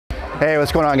Hey,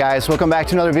 what's going on, guys? Welcome back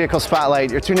to another Vehicle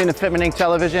Spotlight. You're tuned in to Fitment Inc.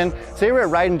 Television. Today we're at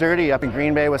Riding Dirty up in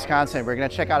Green Bay, Wisconsin. We're gonna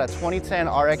check out a 2010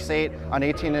 RX-8 on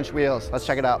 18-inch wheels. Let's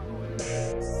check it out.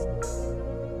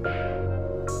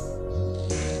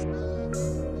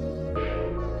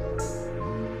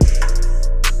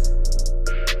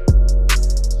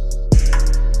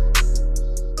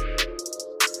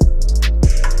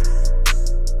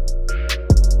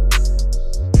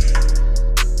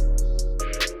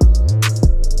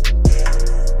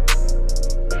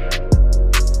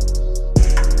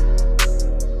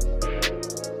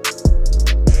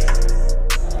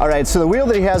 All right, so the wheel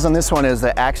that he has on this one is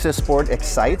the Axis Sport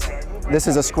Xcite. This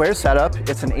is a square setup.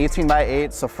 It's an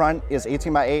 18x8, so front is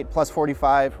 18x8 plus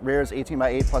 45, rear is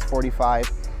 18x8 plus 45.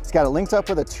 It's got it linked up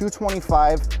with a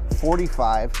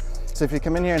 225/45. So if you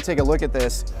come in here and take a look at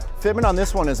this, fitment on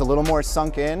this one is a little more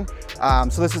sunk in.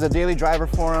 So this is a daily driver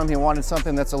for him. He wanted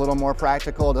something that's a little more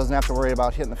practical, doesn't have to worry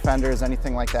about hitting the fenders,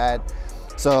 anything like that.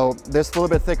 So this little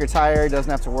bit thicker tire,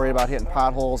 doesn't have to worry about hitting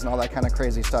potholes and all that kind of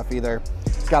crazy stuff either.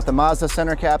 It's got the Mazda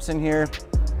center caps in here.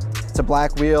 It's a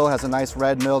black wheel, has a nice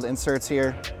red milled inserts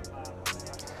here.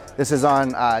 This is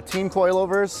on Tein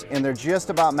coilovers, and they're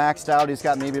just about maxed out. He's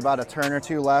got maybe about a turn or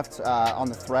two left on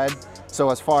the thread.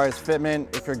 So as far as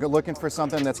fitment, if you're looking for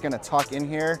something that's gonna tuck in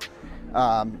here,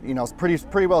 you know, it's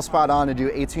pretty well spot on to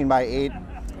do 18x8.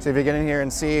 So if you get in here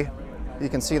and see, you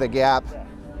can see the gap.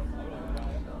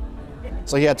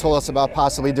 So he had told us about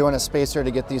possibly doing a spacer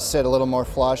to get these sit a little more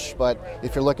flush, but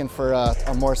if you're looking for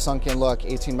a more sunken look,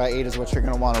 18x8 is what you're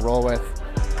gonna wanna roll with.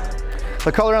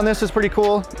 The color on this is pretty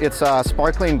cool. It's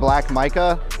sparkling black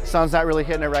mica. Sun's not really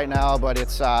hitting it right now, but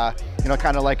it's you know,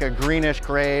 kind of like a greenish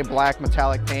gray, black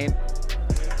metallic paint.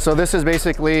 So this is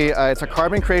basically, it's a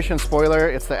Carbon Creation spoiler.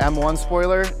 It's the M1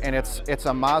 spoiler, and it's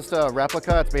a Mazda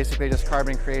replica. It's basically just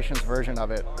Carbon Creation's version of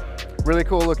it. Really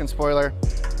cool looking spoiler.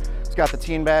 It's got the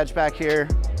Tein badge back here.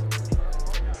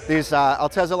 These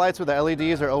Altezza lights with the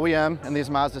LEDs are OEM, and these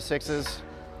Mazda 6s.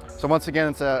 So once again,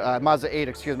 it's a Mazda 8,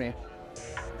 excuse me.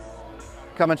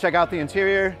 Come and check out the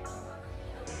interior.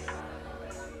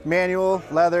 Manual,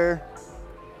 leather,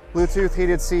 Bluetooth,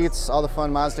 heated seats, all the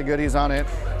fun Mazda goodies on it.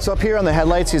 So up here on the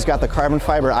headlights, he's got the carbon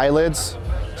fiber eyelids.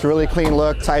 It's a really clean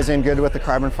look, ties in good with the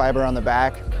carbon fiber on the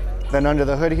back. Then under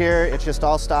the hood here, it's just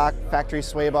all stock, factory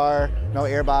sway bar, no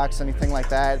airbox, anything like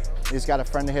that. He's got a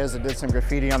friend of his that did some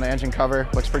graffiti on the engine cover.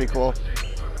 Looks pretty cool.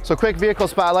 So quick vehicle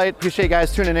spotlight. Appreciate you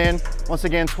guys tuning in. Once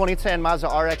again, 2010 Mazda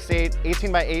RX-8,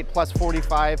 18x8 plus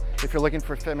 45 if you're looking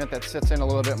for fitment that sits in a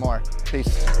little bit more.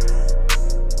 Peace.